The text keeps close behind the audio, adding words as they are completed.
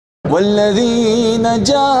وَالَّذِينَ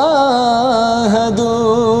جَاهَدُوا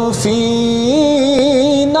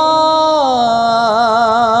فِينَا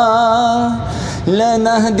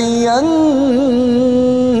لَنَهْدِيَنَّهُمْ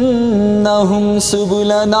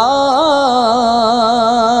سُبُلَنَا.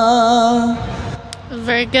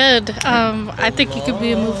 Very good. I think you could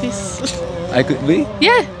be in movies. I could be?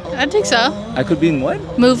 Yeah, I think so. I could be in what?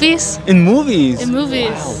 Movies. In movies? In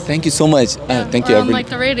movies. Wow. Thank you so much. Thank you. On like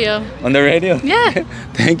the radio. On the radio? Yeah.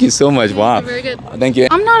 Thank you so much. Wow. Very good. Thank you.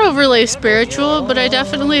 I'm not overly spiritual, but I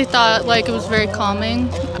definitely thought like it was very calming.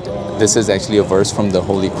 This is actually a verse from the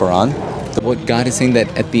Holy Quran. What God is saying that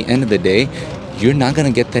at the end of the day, you're not going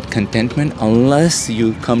to get that contentment unless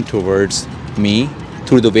you come towards me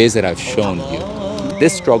through the ways that I've shown you.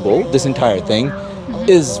 This struggle, this entire thing,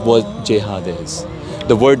 is what jihad is.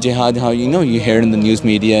 The word jihad, how you hear it in the news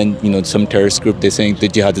media and some terrorist group, they're saying the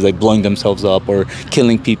jihad is like blowing themselves up or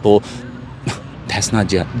killing people. That's not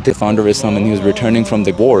jihad. The founder of Islam, and he was returning from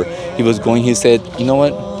the war, he said, you know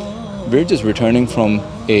what, we're just returning from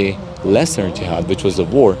a lesser jihad, which was the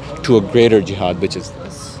war, to a greater jihad, which is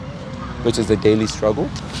this, which is the daily struggle,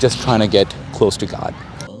 just trying to get close to God.